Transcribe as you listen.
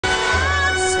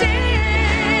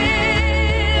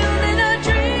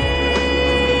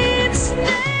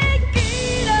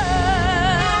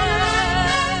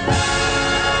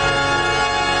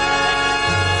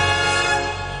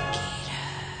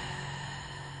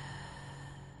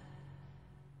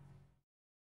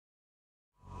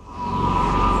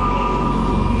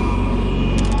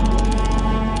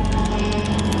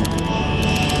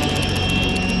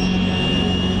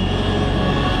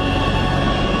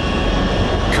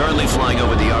flying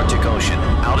over the Arctic Ocean,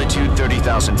 altitude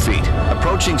 30,000 feet,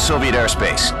 approaching Soviet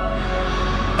airspace.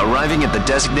 Arriving at the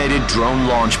designated drone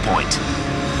launch point.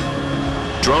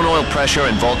 Drone oil pressure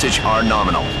and voltage are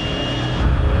nominal.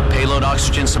 Payload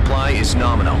oxygen supply is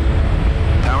nominal.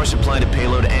 Power supply to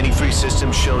payload antifreeze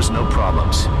system shows no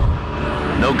problems.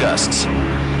 No gusts.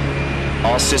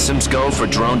 All systems go for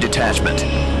drone detachment.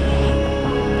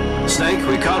 Snake,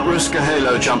 we can't risk a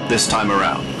halo jump this time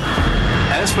around.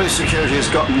 Airspace security has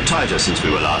gotten tighter since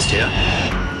we were last here.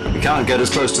 We can't get as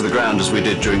close to the ground as we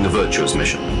did during the Virtuous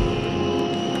mission.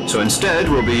 So instead,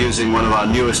 we'll be using one of our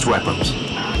newest weapons.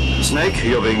 Snake,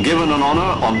 you're being given an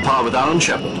honor on par with Alan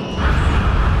Shepard.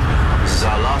 This is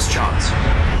our last chance.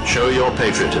 Show your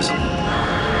patriotism.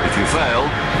 If you fail,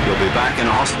 you'll be back in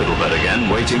a hospital bed again,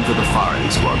 waiting for the firing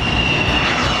squad.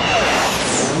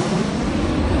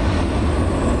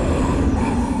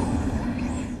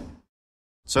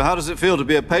 So how does it feel to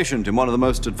be a patient in one of the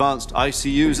most advanced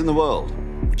ICUs in the world?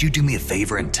 Would you do me a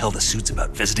favor and tell the suits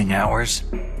about visiting hours?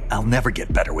 I'll never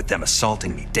get better with them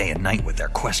assaulting me day and night with their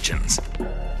questions.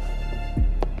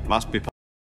 Must be.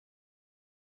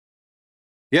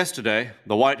 Yesterday,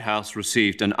 the White House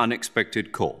received an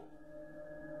unexpected call.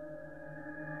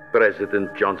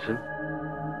 President Johnson?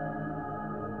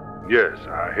 Yes,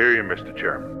 I hear you, Mr.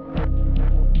 Chairman.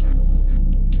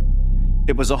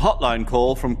 It was a hotline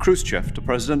call from Khrushchev to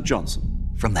President Johnson.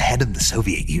 From the head of the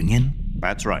Soviet Union?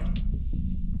 That's right.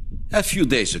 A few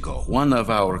days ago, one of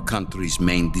our country's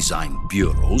main design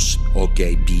bureaus,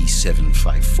 OKB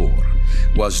 754,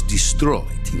 was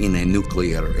destroyed in a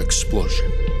nuclear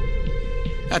explosion.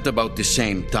 At about the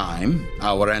same time,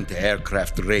 our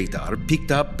anti-aircraft radar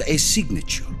picked up a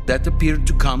signature that appeared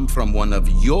to come from one of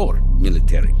your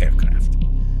military aircraft.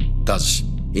 Does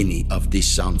any of this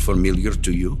sound familiar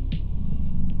to you?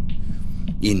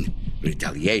 In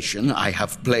retaliation, I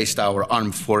have placed our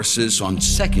armed forces on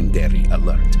secondary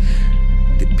alert.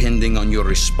 Depending on your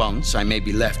response, I may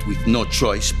be left with no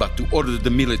choice but to order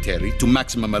the military to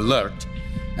maximum alert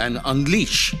and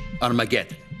unleash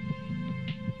Armageddon.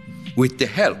 With the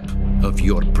help of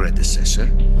your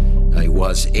predecessor, I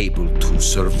was able to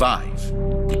survive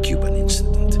the Cuban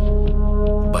incident.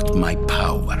 But my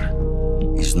power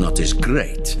is not as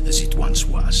great as it once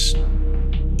was.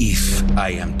 If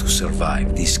I am to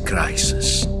survive this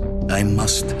crisis, I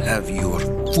must have your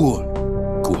full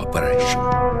cooperation.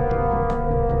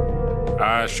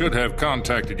 I should have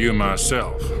contacted you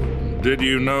myself. Did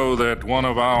you know that one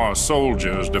of our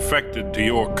soldiers defected to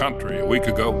your country a week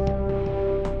ago?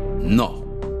 No.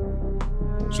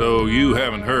 So you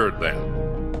haven't heard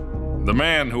then. The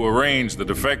man who arranged the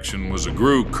defection was a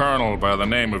GRU colonel by the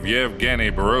name of Yevgeny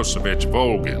Borisovich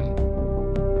Volgin.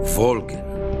 Volgin?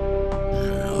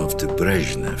 Of the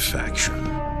Brezhnev faction.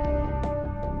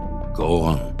 Go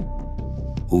on.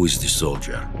 Who is the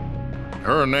soldier?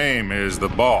 Her name is the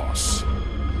Boss.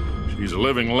 She's a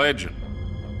living legend.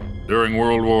 During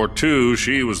World War II,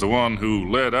 she was the one who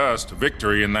led us to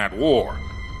victory in that war.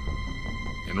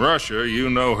 In Russia, you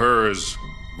know her as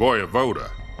Voyevoda.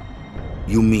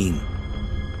 You mean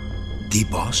the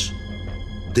Boss?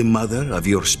 The mother of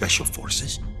your special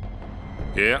forces?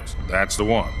 Yes, that's the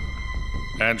one.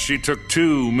 And she took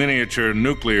 2 miniature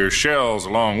nuclear shells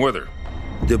along with her.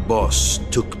 The Boss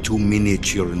took 2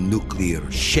 miniature nuclear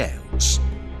shells?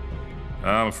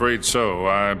 I'm afraid so.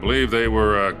 I believe they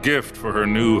were a gift for her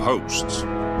new hosts.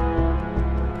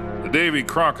 The Davy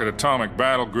Crockett Atomic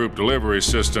Battle Group delivery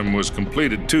system was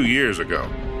completed 2 years ago.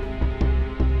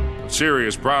 But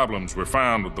serious problems were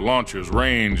found with the launcher's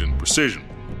range and precision.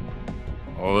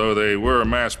 Although they were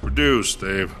mass-produced,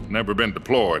 they've never been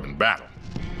deployed in battle.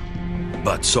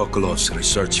 But Sokolov's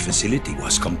research facility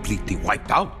was completely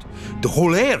wiped out. The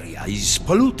whole area is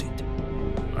polluted.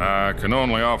 I can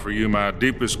only offer you my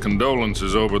deepest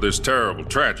condolences over this terrible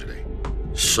tragedy.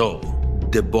 So,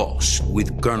 the Boss,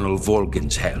 with Colonel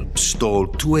Volgin's help, stole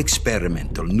 2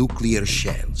 experimental nuclear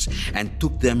shells and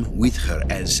took them with her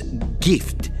as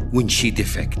gift when she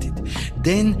defected.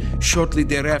 Then, shortly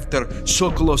thereafter,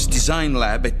 Sokolov's design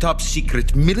lab, a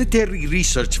top-secret military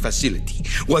research facility,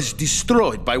 was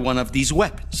destroyed by one of these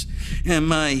weapons.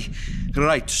 Am I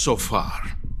right so far?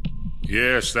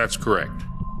 Yes, that's correct.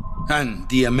 And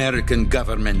the American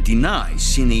government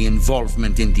denies any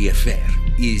involvement in the affair.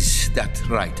 Is that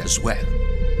right as well?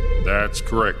 That's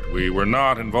correct. We were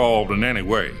not involved in any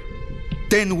way.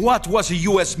 Then what was a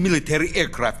U.S. military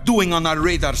aircraft doing on our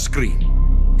radar screen?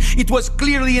 It was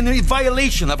clearly in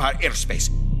violation of our airspace.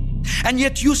 And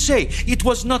yet you say it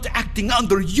was not acting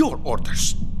under your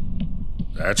orders.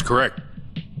 That's correct.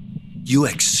 You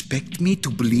expect me to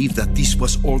believe that this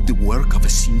was all the work of a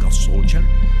single soldier?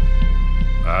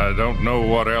 I don't know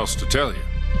what else to tell you.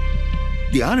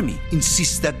 The Army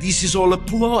insists that this is all a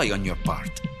ploy on your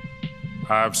part.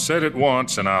 I've said it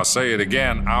once and I'll say it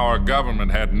again. Our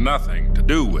government had nothing to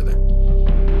do with it.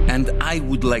 And I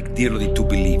would like dearly to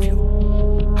believe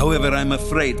you. However, I'm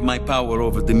afraid my power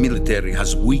over the military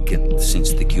has weakened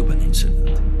since the Cuban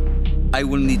incident. I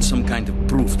will need some kind of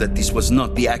proof that this was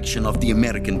not the action of the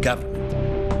American government.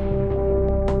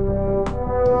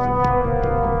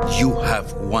 You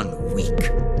have 1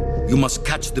 week. You must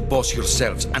catch the boss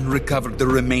yourselves and recover the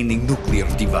remaining nuclear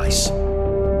device.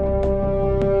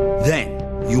 Then,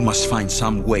 you must find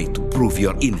some way to prove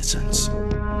your innocence.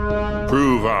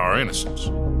 Prove our innocence?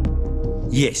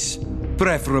 Yes,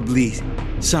 preferably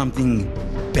something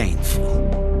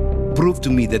painful. Prove to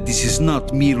me that this is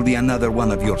not merely another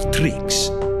one of your tricks.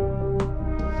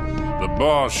 The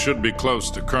boss should be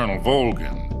close to Colonel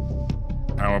Volgin.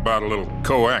 How about a little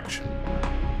coaction?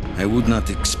 I would not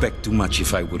expect too much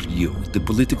if I were you. The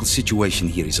political situation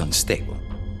here is unstable.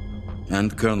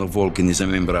 And Colonel Volgin is a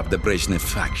member of the Brezhnev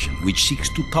faction, which seeks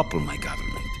to topple my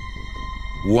government.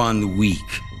 1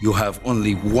 week. You have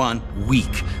only 1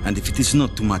 week. And if it is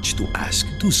not too much to ask,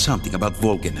 do something about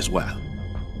Volgin as well.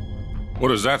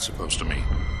 What is that supposed to mean?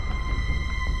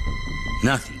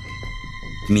 Nothing.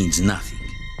 It means nothing.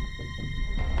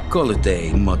 Call it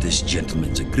a modest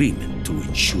gentleman's agreement to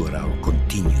ensure our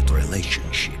continued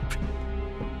relationship.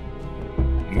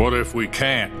 What if we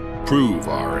can't prove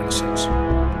our innocence?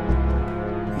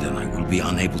 Then I will be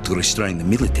unable to restrain the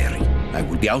military. I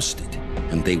will be ousted,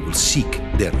 and they will seek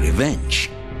their revenge.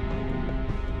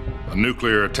 A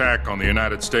nuclear attack on the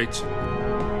United States?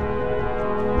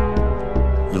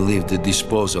 I leave the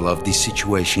disposal of this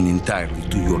situation entirely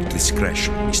to your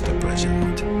discretion, Mr.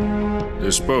 President.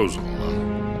 Disposal, huh?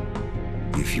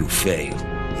 If you fail,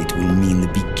 it will mean the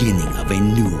beginning of a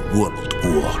new world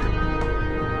war.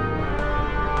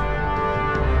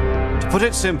 To put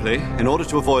it simply, in order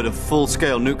to avoid a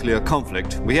full-scale nuclear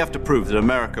conflict, we have to prove that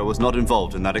America was not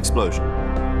involved in that explosion.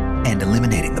 And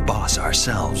eliminating the boss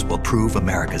ourselves will prove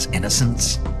America's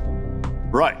innocence?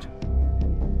 Right.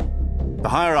 The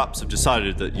higher-ups have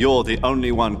decided that you're the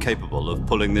only one capable of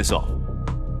pulling this off.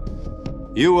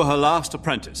 You were her last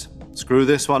apprentice. Screw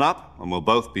this one up, and we'll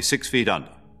both be 6 feet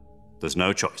under. There's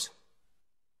no choice.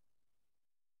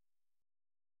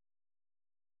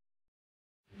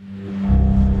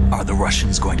 Are the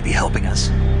Russians going to be helping us?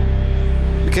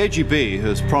 The KGB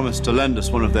has promised to lend us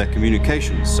one of their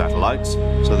communications satellites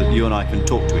so that you and I can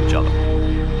talk to each other.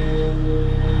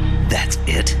 That's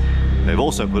it? They've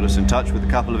also put us in touch with a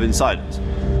couple of insiders.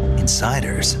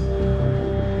 Insiders?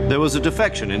 There was a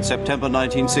defection in September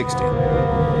 1960.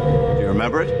 Do you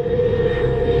remember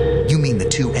it? You mean the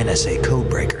 2 NSA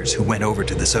codebreakers who went over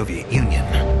to the Soviet Union?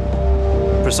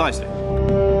 Precisely.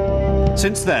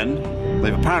 Since then,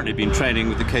 they've apparently been training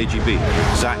with the KGB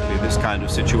for exactly this kind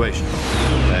of situation.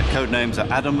 Their code names are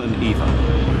Adam and Eva.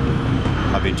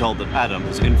 I've been told that Adam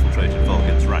has infiltrated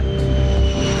Volgin's ranks.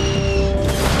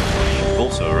 We've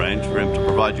also arranged for him to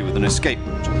provide you with an escape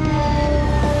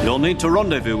route. You'll need to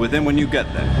rendezvous with him when you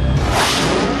get there.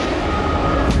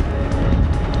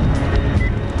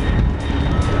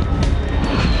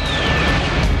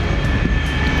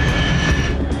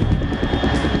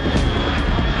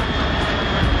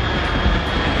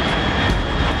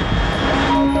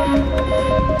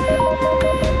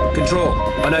 Control.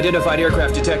 Unidentified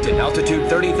aircraft detected. Altitude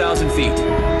 30,000 feet.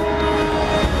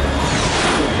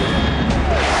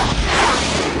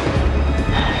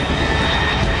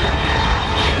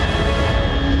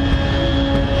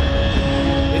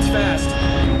 It's fast.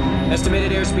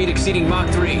 Estimated airspeed exceeding Mach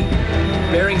 3.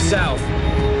 Bearing south.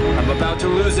 I'm about to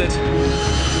lose it.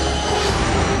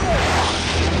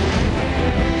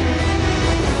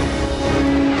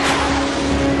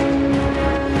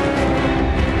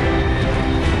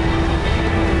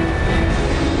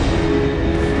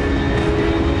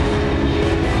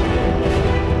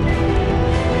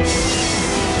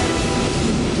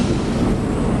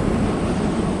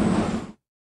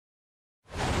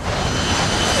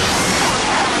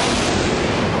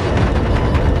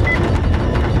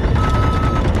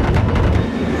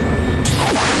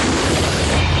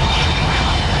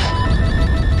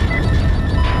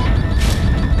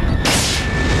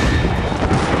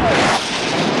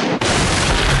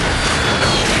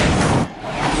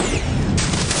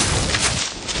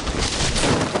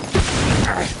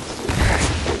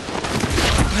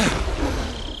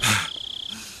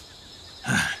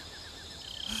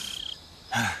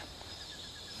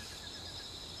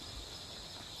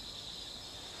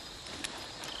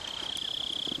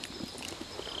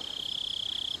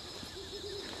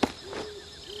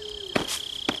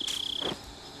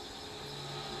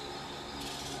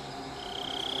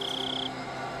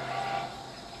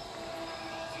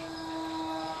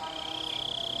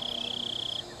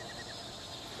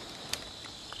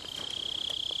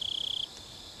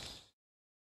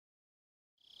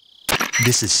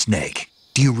 This is Snake.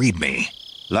 Do you read me?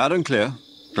 Loud and clear.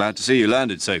 Glad to see you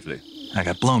landed safely. I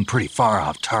got blown pretty far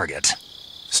off target.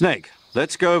 Snake,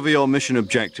 let's go over your mission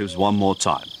objectives one more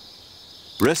time.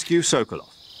 Rescue Sokolov.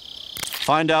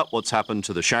 Find out what's happened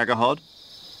to the Shagohod,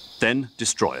 then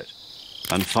destroy it.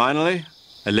 And finally,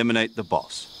 eliminate the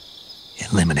boss.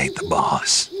 Eliminate the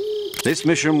boss. This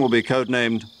mission will be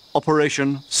codenamed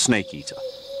Operation Snake Eater.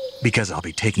 Because I'll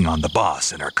be taking on the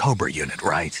boss in our Cobra unit,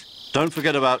 right? Don't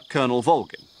forget about Colonel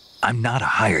Volgin. I'm not a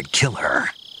hired killer.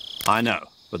 I know,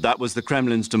 but that was the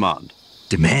Kremlin's demand.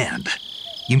 Demand?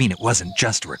 You mean it wasn't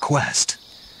just a request?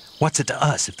 What's it to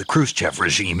us if the Khrushchev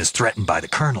regime is threatened by the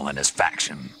Colonel and his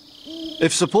faction?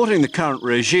 If supporting the current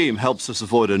regime helps us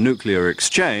avoid a nuclear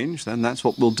exchange, then that's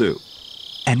what we'll do.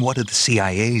 And what are the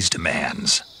CIA's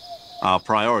demands? Our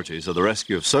priorities are the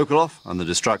rescue of Sokolov and the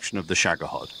destruction of the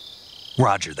Shagohod.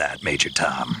 Roger that, Major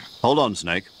Tom. Hold on,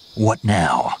 Snake. What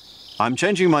now? I'm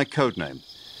changing my codename.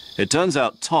 It turns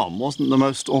out Tom wasn't the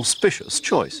most auspicious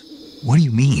choice. What do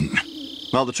you mean?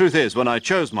 Well, the truth is, when I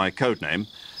chose my codename,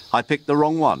 I picked the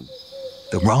wrong one.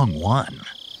 The wrong one?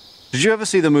 Did you ever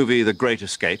see the movie The Great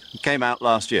Escape? It came out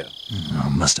last year. I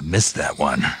must have missed that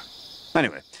one.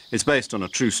 Anyway, it's based on a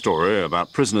true story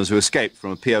about prisoners who escaped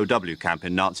from a POW camp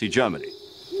in Nazi Germany.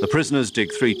 The prisoners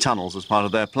dig 3 tunnels as part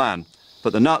of their plan,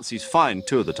 but the Nazis find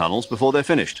 2 of the tunnels before they're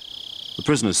finished. The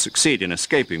prisoners succeed in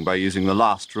escaping by using the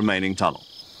last remaining tunnel.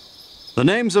 The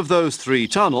names of those 3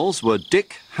 tunnels were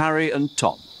Dick, Harry, and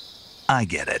Tom. I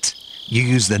get it. You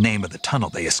used the name of the tunnel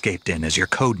they escaped in as your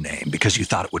code name because you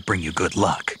thought it would bring you good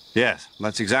luck. Yes,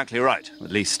 that's exactly right.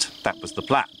 At least, that was the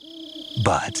plan.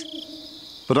 But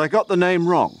I got the name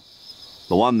wrong.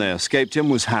 The one they escaped in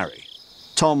was Harry.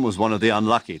 Tom was one of the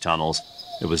unlucky tunnels.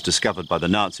 It was discovered by the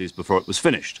Nazis before it was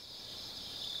finished.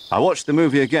 I watched the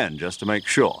movie again just to make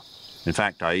sure. In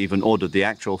fact, I even ordered the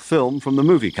actual film from the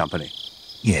movie company.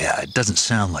 yeah, it doesn't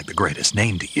sound like the greatest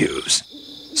name to use.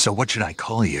 So what should I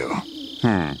call you?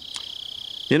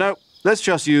 You know, let's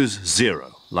just use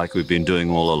Zero, like we've been doing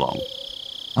all along.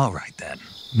 All right then.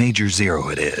 Major Zero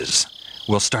it is.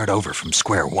 We'll start over from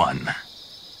square one.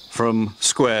 From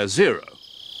square zero.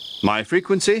 My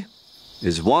frequency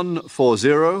is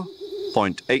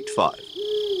 140.85.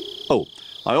 Oh,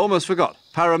 I almost forgot.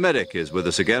 Paramedic is with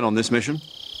us again on this mission.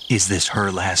 Is this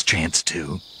her last chance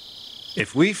too?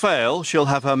 If we fail, she'll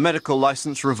have her medical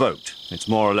license revoked. It's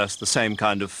more or less the same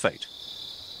kind of fate.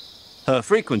 Her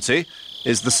frequency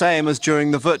is the same as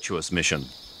during the Virtuous mission,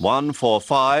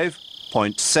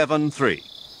 145.73.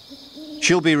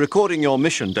 She'll be recording your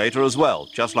mission data as well,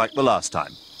 just like the last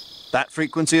time. That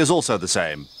frequency is also the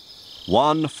same,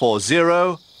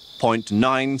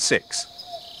 140.96.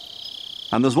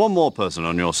 And there's one more person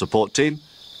on your support team.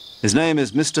 His name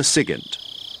is Mr. Sigint.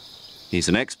 He's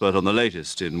an expert on the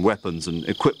latest in weapons and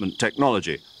equipment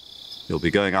technology. You'll be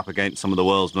going up against some of the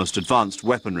world's most advanced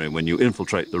weaponry when you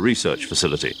infiltrate the research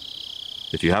facility.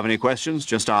 If you have any questions,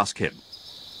 just ask him.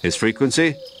 His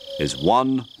frequency is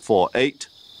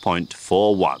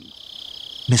 148.41.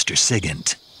 Mr.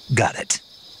 Sigint. Got it.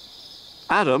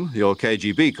 Adam, your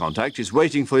KGB contact, is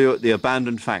waiting for you at the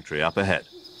abandoned factory up ahead.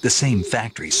 The same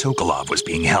factory Sokolov was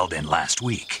being held in last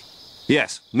week.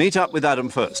 Yes, meet up with Adam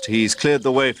first. He's cleared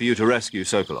the way for you to rescue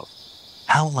Sokolov.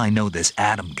 How will I know this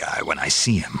Adam guy when I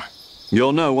see him?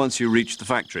 You'll know once you reach the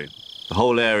factory. The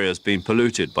whole area's been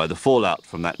polluted by the fallout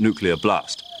from that nuclear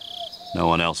blast. No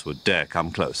one else would dare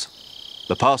come close.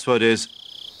 The password is,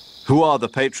 "Who are the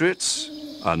Patriots?"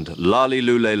 and Lali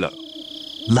Lule Lo.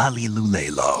 Lali Lule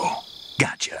Lo.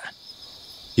 Gotcha.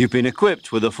 You've been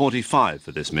equipped with a 45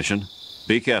 for this mission.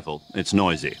 Be careful, it's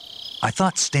noisy. I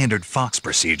thought standard Fox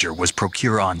procedure was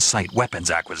procure on-site weapons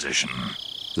acquisition.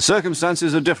 The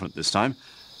circumstances are different this time.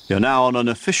 You're now on an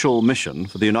official mission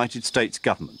for the United States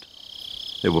government.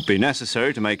 It would be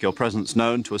necessary to make your presence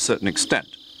known to a certain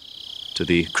extent, to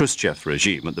the Khrushchev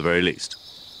regime at the very least.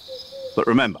 But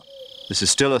remember, this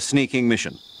is still a sneaking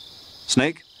mission.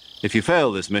 Snake, if you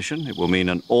fail this mission, it will mean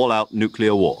an all-out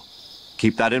nuclear war.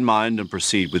 Keep that in mind and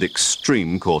proceed with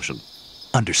extreme caution.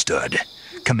 Understood.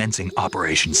 Commencing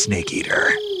Operation Snake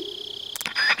Eater.